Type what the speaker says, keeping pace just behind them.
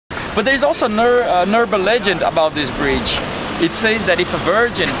But there's also an urban legend about this bridge. It says that if a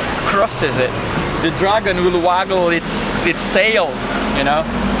virgin crosses it, the dragon will waggle its tail, you know.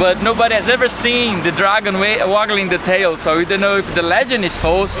 But nobody has ever seen the dragon waggling the tail, so we don't know if the legend is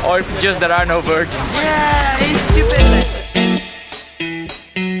false or if just there are no virgins. Yeah, it's stupid legend.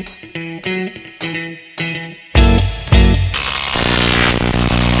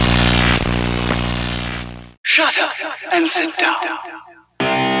 Shut up and sit down.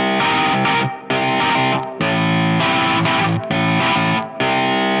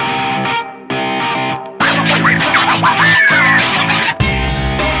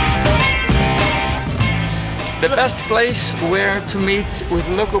 The best place where to meet with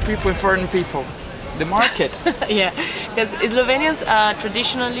local people and foreign people. The market. Yeah, because Slovenians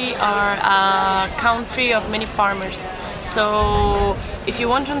traditionally are a country of many farmers. So if you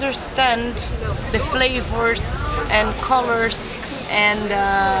want to understand the flavors and colors and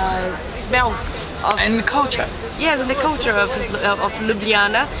smells of... And culture. Yes, and the culture of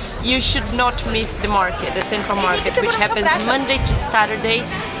Ljubljana, you should not miss the market, the central market, which happens Monday to Saturday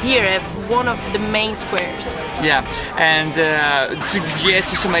here at one of the main squares. Yeah, and to get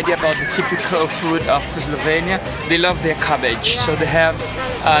to some idea about the typical food of Slovenia, they love their cabbage. So they have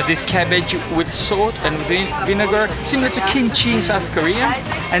this cabbage with salt and vinegar, similar to kimchi in South Korea,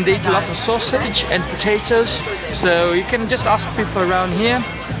 and they eat a lot of sausage and potatoes. So you can just ask people around here,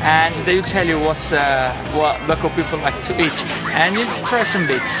 and they will tell you what local people like to eat, and you try some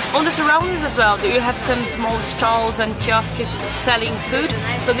bits. On the surroundings as well, you have some small stalls and kiosks selling food,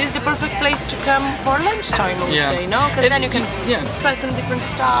 so this is the perfect place to come for lunchtime, I would say, no? Because then you can try some different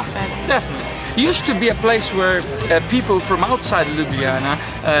stuff. And definitely. It used to be a place where people from outside Ljubljana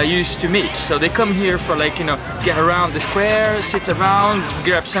used to meet. So they come here for, like, you know, get around the square, sit around,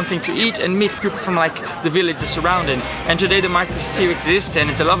 grab something to eat, and meet people from, like, the villages surrounding. And today the market still exists, and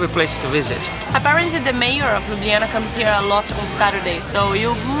it's a lovely place to visit. Apparently the mayor of Ljubljana comes here a lot on Saturdays, so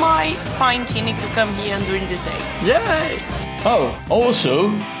you might find him if you come here during this day. Yay! Oh,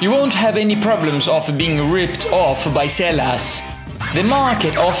 also, you won't have any problems of being ripped off by sellers. The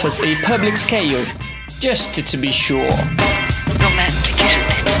market offers a public scale, just to be sure. Romantic,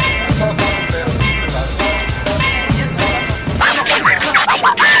 isn't it?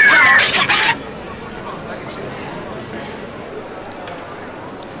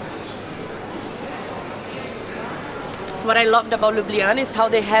 What I loved about Ljubljana is how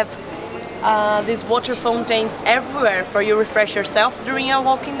they have these water fountains everywhere for you to refresh yourself during a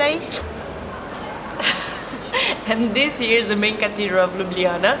walking day. And this here is the main cathedral of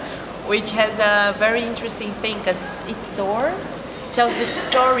Ljubljana, which has a very interesting thing because its door tells the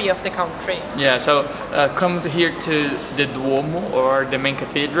story of the country. Yeah, so come here to the Duomo, or the main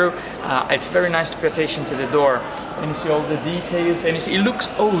cathedral. It's very nice to pay attention to the door, and you see all the details, and you see, it looks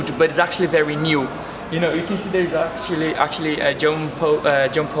old, but it's actually very new. You know, you can see there's actually John Paul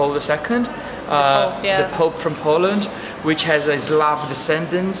II, the Pope from Poland, which has a Slav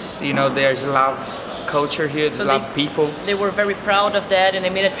descendants. You know, there's Slav culture here, the Slav people. They were very proud of that, and they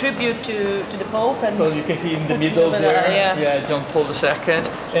made a tribute to the Pope. And so you can see in the middle there, John Paul II,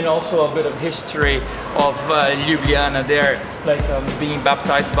 and also a bit of history of Ljubljana there, like being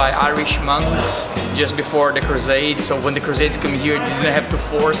baptized by Irish monks just before the Crusades. So when the Crusades come here, they didn't have to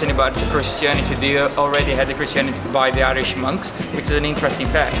force anybody to Christianity. They already had the Christianity by the Irish monks, which is an interesting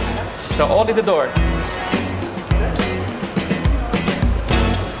fact. So all in the door.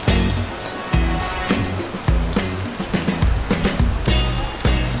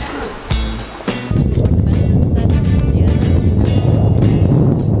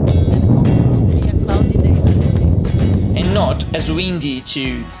 As windy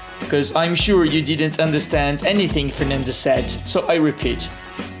too, because I'm sure you didn't understand anything Fernando said, so I repeat.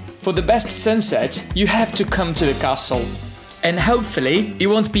 For the best sunset, you have to come to the castle. And hopefully, it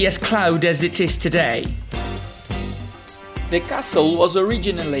won't be as cloudy as it is today. The castle was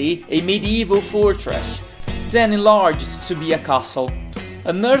originally a medieval fortress, then enlarged to be a castle.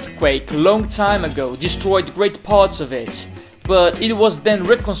 An earthquake long time ago destroyed great parts of it, but it was then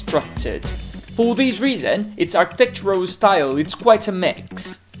reconstructed. For this reason, its architectural style is quite a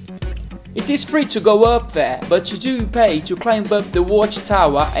mix. It is free to go up there, but you do pay to climb up the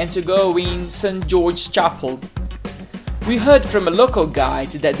watchtower and to go in St. George's Chapel. We heard from a local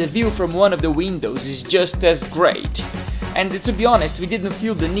guide that the view from one of the windows is just as great. And to be honest, we didn't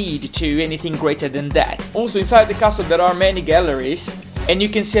feel the need to anything greater than that. Also inside the castle there are many galleries, and you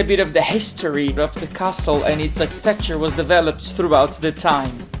can see a bit of the history of the castle, and its architecture was developed throughout the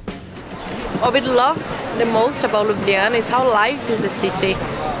time. What we loved the most about Ljubljana is how live is the city,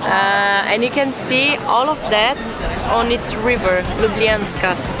 and you can see all of that on its river,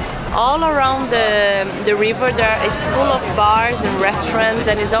 Ljubljanska. all around the river it's full of bars and restaurants,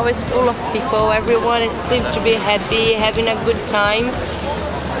 and it's always full of people. Everyone seems to be happy, having a good time.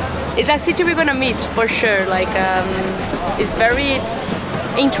 It's a city we're gonna miss for sure. Like it's very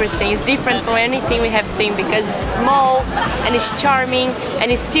interesting. It's different from anything we have seen because it's small and it's charming,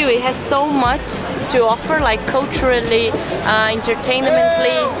 and it has so much to offer, like culturally,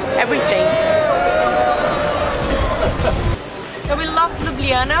 entertainmentally, everything. So we loved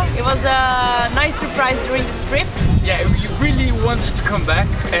Ljubljana. It was a nice surprise during this trip. Yeah, we really wanted to come back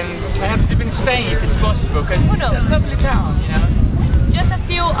and perhaps even stay if it's possible, because it's a lovely town, you know. Just a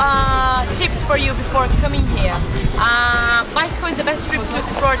few tips for you before coming here. Bicycle is the best trip to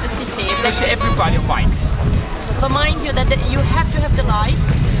explore the city. Especially everybody on bikes. But mind you that you have to have the lights,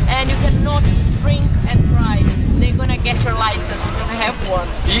 and you cannot drink and drive. They're gonna get your license if you have one.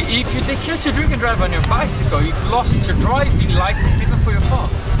 If they catch you drink and drive on your bicycle, you've lost your driving license even for your car.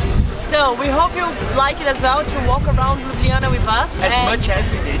 So we hope you like it as well, to walk around Ljubljana with us. As much as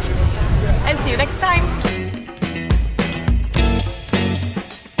we did. And see you next time.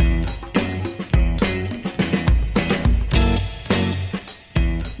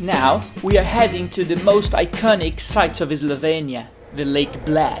 Now we are heading to the most iconic site of Slovenia, the Lake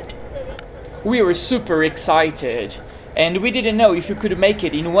Bled. We were super excited, and we didn't know if we could make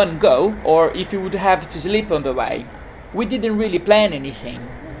it in one go or if we would have to sleep on the way. We didn't really plan anything.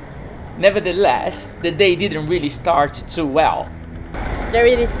 Nevertheless, the day didn't really start too well. There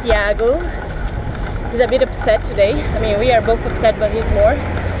it is, Tiago. He's a bit upset today. I mean, we are both upset, but he's more,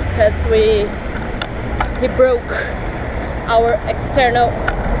 because he broke our external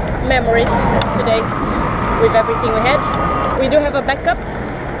memory today with everything we had. We do have a backup,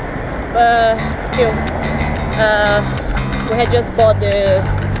 but still, we had just bought the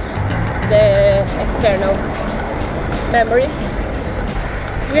external memory.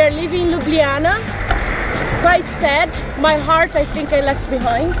 We are leaving Ljubljana, quite sad. My heart, I think I left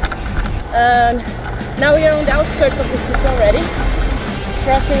behind. Now we are on the outskirts of the city already,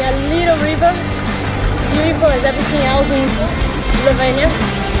 crossing a little river, beautiful as everything else in Slovenia.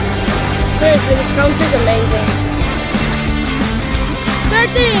 Seriously, this country is amazing.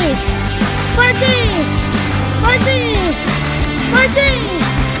 13, 14, 14, 14,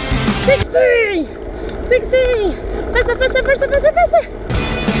 16, 16. Faster, faster, faster, faster, faster.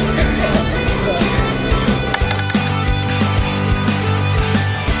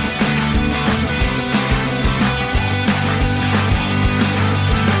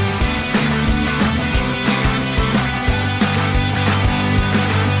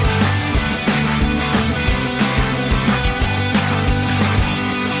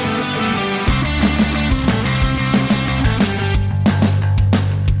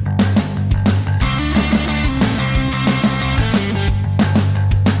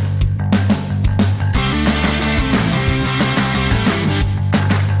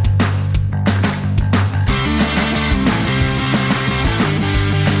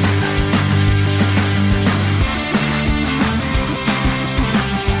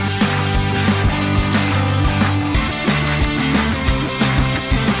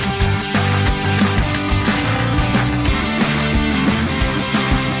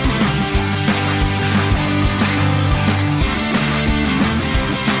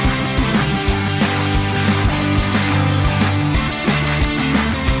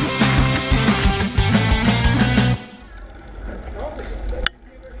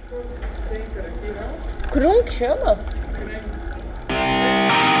 Chama?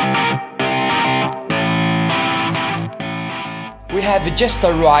 We have just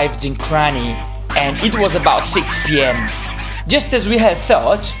arrived in Krani, and it was about 6 PM. Just as we had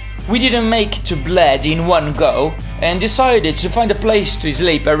thought, we didn't make it to Bled in one go and decided to find a place to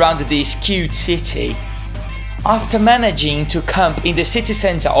sleep around this cute city. After managing to camp in the city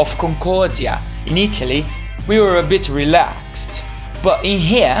center of Concordia in Italy, we were a bit relaxed. But in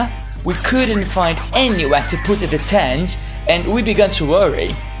here, we couldn't find anywhere to put the tent, and we began to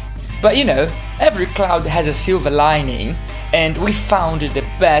worry. But you know, every cloud has a silver lining, and we found the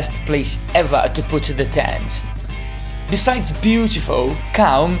best place ever to put the tent. Besides beautiful,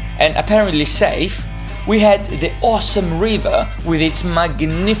 calm and apparently safe, we had the awesome river with its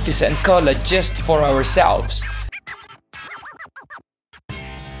magnificent color just for ourselves.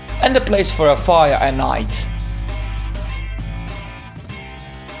 And a place for a fire at night.